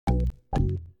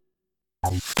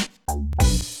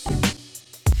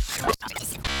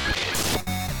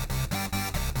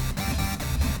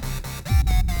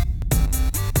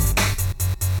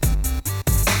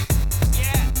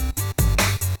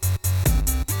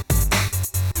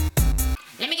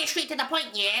Straight to the point,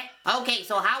 yeah? Okay,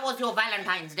 so how was your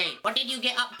Valentine's Day? What did you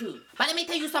get up to? But let me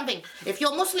tell you something. If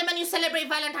you're Muslim and you celebrate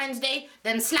Valentine's Day,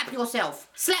 then slap yourself.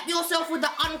 Slap yourself with the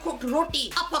uncooked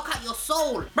roti. Uppercut your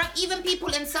soul. Bruh, even people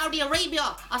in Saudi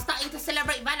Arabia are starting to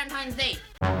celebrate Valentine's Day.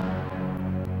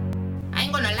 I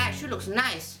ain't gonna lie, she looks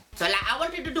nice. So like, I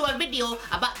wanted to do a video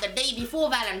about the day before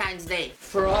Valentine's Day.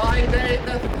 Friday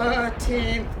the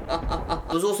 13th.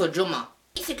 It was also Jummah.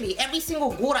 Basically, every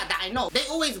single Gora that I know, they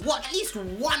always watch at least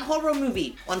one horror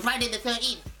movie on Friday the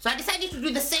 13th. So I decided to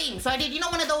do the same. So I did, you know,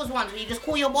 one of those ones where you just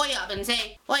call your boy up and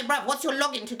say, "Oi, bruv, what's your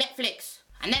login to Netflix?"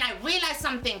 And then I realized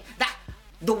something that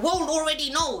the world already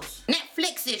knows.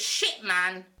 Netflix is shit,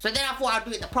 man. So then I thought I'd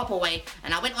do it the proper way.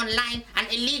 And I went online and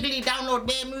illegally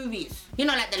download their movies. You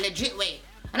know, like the legit way.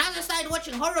 And as I started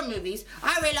watching horror movies,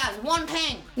 I realized one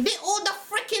thing. They're all the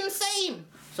freaking same.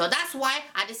 So that's why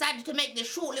I decided to make this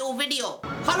short little video.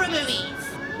 Horror movies.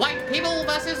 White people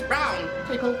versus brown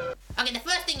people. Okay, the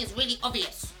first thing is really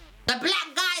obvious. The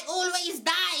black guy always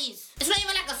dies. It's not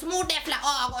even like a small death like,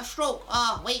 oh, I got a stroke.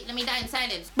 Oh, wait, let me die in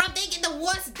silence. Bruh, they get the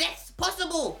worst deaths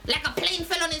possible. Like a plane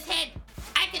fell on his head.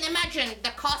 I can imagine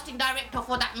the casting director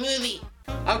for that movie.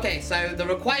 Okay, so the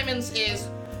requirements is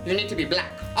you need to be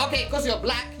black. Okay, because you're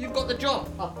black, you've got the job.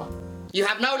 You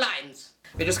have no lines.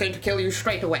 We're just going to kill you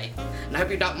straight away. And I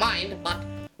hope you don't mind, but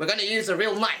we're going to use a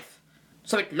real knife.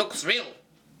 So it looks real.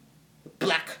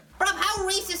 Black. Bruv, how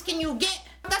racist can you get?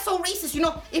 That's so racist, you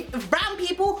know. If brown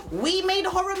people, we made a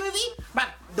horror movie, bruv,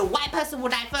 the white person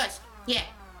would die first. Yeah.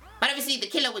 But obviously the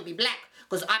killer would be black.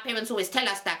 Because our parents always tell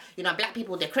us that, you know, black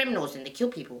people, they're criminals and they kill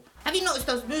people. Have you noticed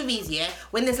those movies, yeah?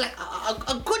 When there's like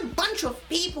a good bunch of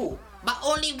people, but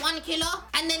only one killer?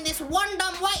 And then this one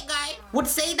dumb white guy would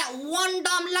say that one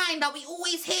dumb line that we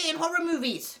always hear in horror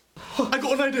movies. I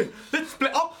got an idea. Let's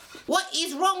split up. What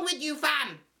is wrong with you,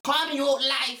 fam? Calm your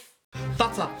life.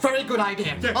 That's a very good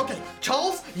idea. Yeah. Okay,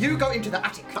 Charles, you go into the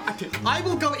attic. The attic. I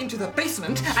will go into the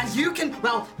basement and you can,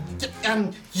 well,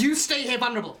 you stay here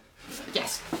vulnerable.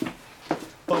 Yes.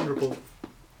 Vulnerable.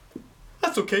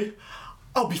 That's okay.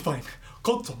 I'll be fine.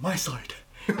 God's on my side.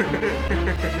 But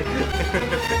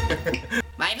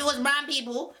if it was brown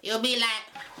people, it would be like,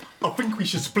 I think we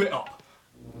should split up.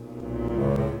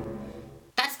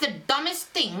 that's the dumbest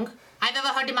thing I've ever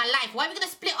heard in my life. Why are we gonna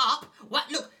split up? What?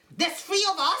 Look, there's 3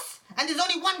 of us and there's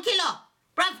only one killer.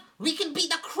 Bruv, we can beat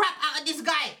the crap out of this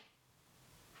guy.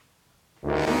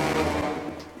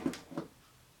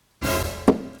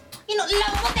 You know,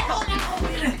 what the hell?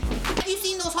 Have you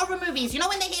seen those horror movies? You know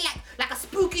when they hear like a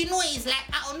spooky noise, like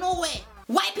out of nowhere?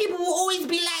 White people will always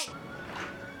be like,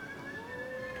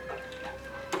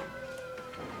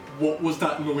 What was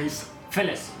that noise?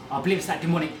 Fellas, I believe it's that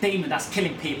demonic demon that's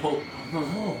killing people.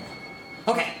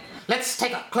 Okay, let's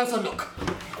take a closer look.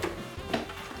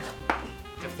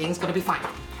 Everything's gonna be fine.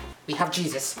 We have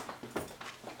Jesus.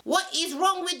 what is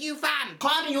wrong with you, fam?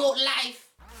 Calm your life.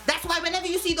 That's why whenever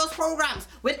you see those programs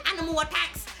with animal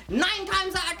attacks, 9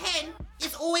 times out of 10,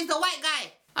 it's always the white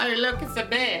guy. Oh, look, it's a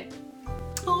bear.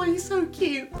 Oh, he's so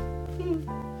cute.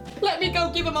 Let me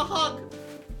go give him a hug.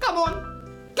 Come on.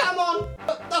 Come on.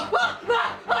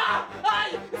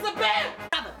 It's a bear.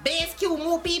 Bears kill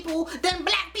more people than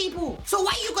black people. So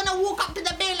why are you gonna walk up to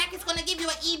the bear like it's gonna give you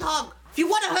an Eid hug? If you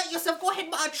wanna hurt yourself, go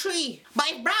ahead by a tree. But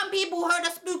if brown people heard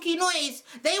a spooky noise,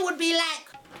 they would be like,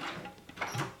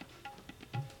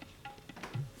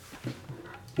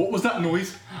 What was that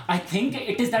noise? I think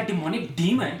it is that demonic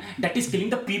demon that is killing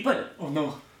the people. Oh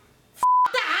no.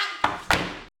 that.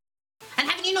 And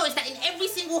haven't you noticed that in every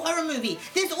single horror movie,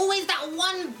 there's always that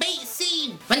one bait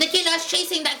scene when the killer is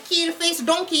chasing that keel-faced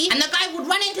donkey and the guy would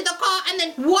run into the car and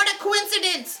then, what a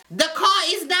coincidence, the car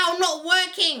is now not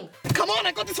working. Come on,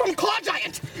 I got this from Car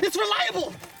Giant. It's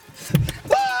reliable.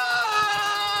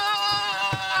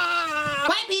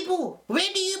 White people, where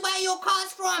do you buy your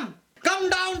cars from? Come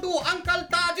down to Uncle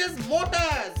Taj's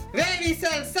Motors, where we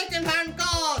sell second-hand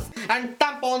cars and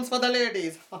tampons for the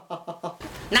ladies.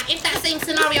 Now, if that same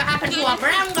scenario happened to a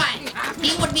brown guy,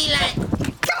 he would be like,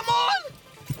 Come on!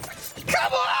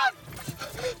 Come on!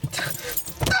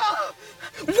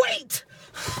 Wait!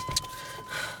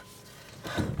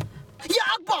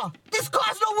 Yeah, Akbar, this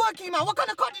car's not working, man. What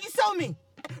kind of car did you sell me?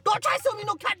 Don't try to sell me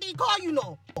no cat D car, you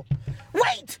know.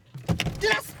 Wait!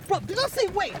 Did I say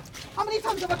wait? How many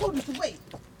times have I told you to wait?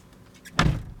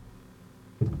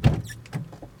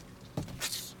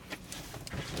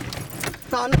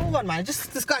 Nah, no one, man.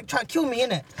 Just this guy trying to kill me,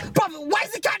 innit? Brother, why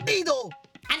is the cat D though?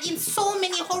 And in so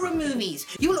many horror movies,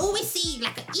 you'll always see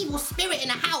like an evil spirit in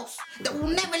a house that will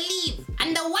never leave.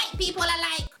 And the white people are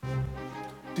like,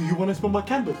 Do you want to smell my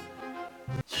candle?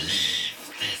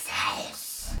 Leave this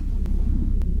house.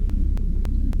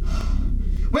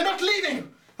 We're not leaving,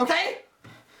 okay?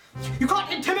 You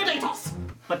can't intimidate us.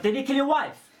 But did he kill your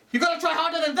wife? You gotta try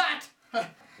harder than that.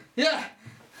 Yeah.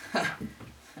 but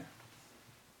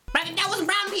if that was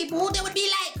brown people, they would be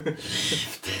like,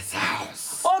 Leave this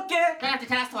house. Okay. don't have to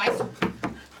tell us twice. Oh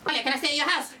yeah, can I stay at your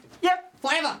house? Yep.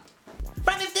 Forever.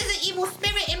 Bruv, if there's an evil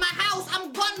spirit in my house,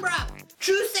 I'm gone, bruv.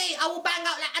 True say, I will bang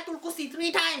out like Atul Kusi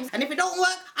 3 times. And if it don't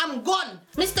work, I'm gone.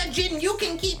 Mr. Jin, you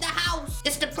can keep the house.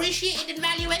 It's depreciated in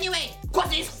value anyway.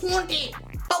 Cause it's haunted.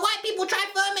 But white people try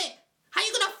firm it. How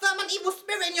you gonna firm an evil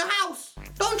spirit in your house?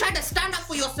 Don't try to stand up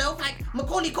for yourself like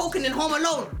Macaulay Culkin in Home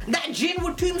Alone. That Jin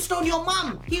would tombstone your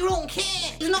mum. He won't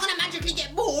care. He's not gonna magically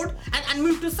get bored and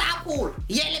move to Southpole.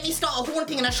 Yeah, let me start a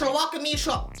haunting in a Shalwaka meat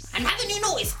shop. And haven't you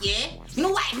noticed, yeah? You know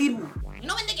white people, you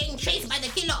know when they're getting chased by the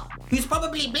killer, who's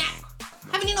probably black?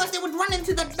 Haven't you noticed they would run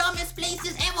into the dumbest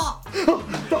places ever?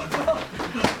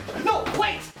 No,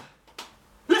 wait.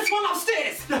 Let's run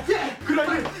upstairs. Yeah, good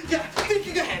idea. Yeah,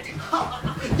 thinking ahead.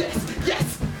 Yes,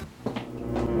 yes.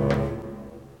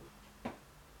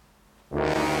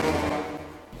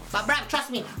 But bruv,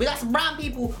 trust me, with us brown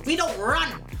people, we don't run.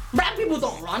 Brown people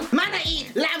don't run. Man, I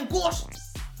eat lamb ghost.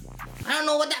 I don't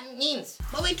know what that means,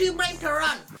 but we're too brave to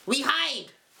run. We hide.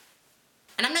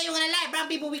 And I'm not even gonna lie, brown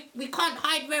people, we can't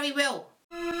hide very well.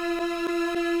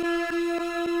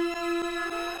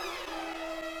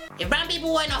 If brown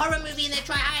people were in a horror movie and they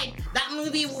try hide, that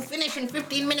movie will finish in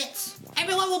 15 minutes.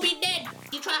 Everyone will be dead.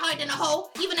 You try hide in a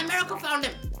hole, even America found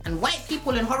him. And white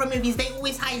people in horror movies, they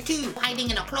always hide too. Hiding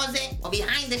in a closet, or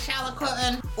behind the shower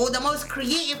curtain, or the most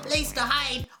creative place to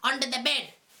hide, under the bed.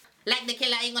 Like the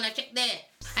killer ain't gonna check there.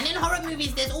 And in horror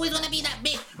movies, there's always gonna be that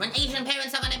bit when Asian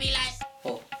parents are gonna be like,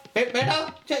 Oh,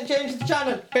 better change the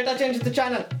channel. Better change the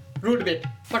channel. Rude bit.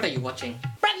 What are you watching?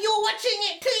 bruv, you're watching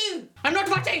it too! I'm not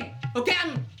watching. Okay,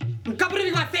 I'm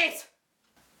covering my face.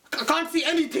 I can't see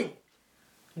anything.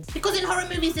 Because in horror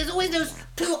movies, there's always those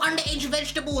 2 underage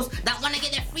vegetables that want to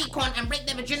get their freak on and break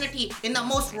their virginity in the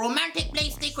most romantic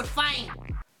place they could find.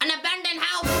 An abandoned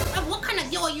house. Bruv, what kind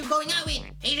of girl are you going out with?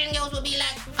 Asian girls will be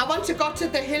like, I want to go to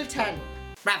the Hilton.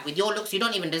 bruv, with your looks, you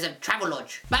don't even deserve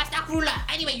Travelodge. But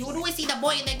Astaghfirullah. Anyway, you would always see the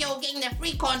boy and the girl getting their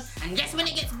freak on, and just when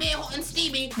it gets bare hot and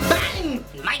steamy, bang!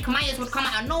 Mike Myers would come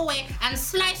out of nowhere and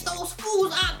slice those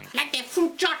fools up like they're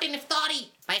fruit chart in iftari.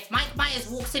 But if Mike Myers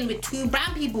walks in with 2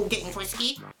 brown people getting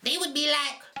frisky, they would be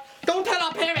like, Don't tell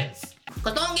our parents.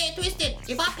 cause don't get it twisted,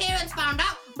 if our parents found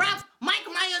out, bruv, Mike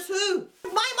Myers who?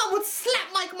 My mum would slap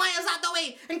Mike Myers out the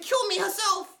way and kill me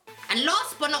herself. And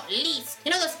last but not least,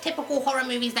 you know those typical horror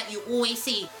movies that you always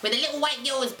see, where the little white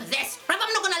girl is possessed? Bruv,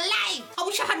 I'm not gonna lie, I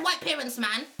wish I had white parents,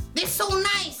 man. They're so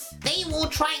nice. They will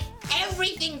try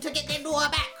everything to get their daughter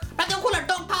back. Bruv, they'll call a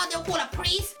doctor, they'll call a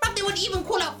priest. Bruv, they would even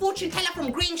call a fortune teller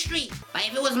from Green Street. But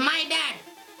if it was my dad,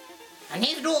 and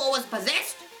his daughter was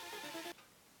possessed,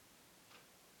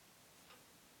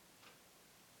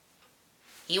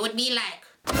 he would be like,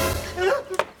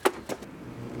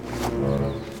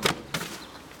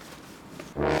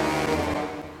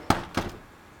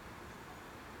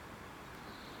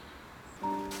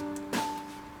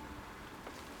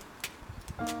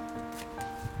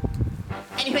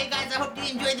 Anyway guys, I hope you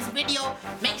enjoyed this video.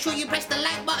 Make sure you press the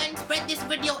like button, spread this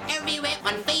video everywhere,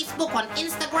 on Facebook, on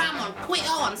Instagram, on Twitter,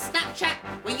 on Snapchat,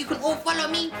 where you can all follow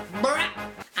me, bruh.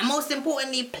 And most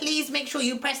importantly, please make sure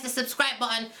you press the subscribe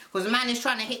button, because man is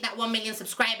trying to hit that 1 million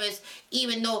subscribers,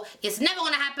 even though it's never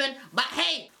gonna happen, but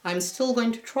hey, I'm still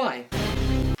going to try.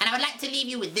 and I would like to leave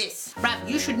you with this. Bruv,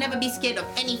 you should never be scared of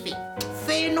anything.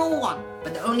 Fear no one,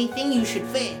 but the only thing you should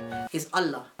fear is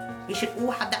Allah. We should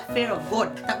all have that fear of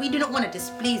God, that we do not want to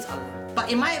displease Allah.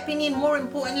 But in my opinion, more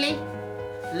importantly,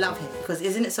 love Him. Because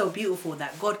isn't it so beautiful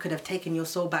that God could have taken your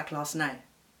soul back last night,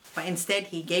 but instead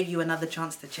He gave you another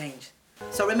chance to change.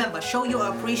 So remember, show your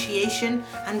appreciation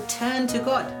and turn to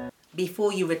God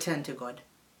before you return to God.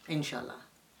 Inshallah.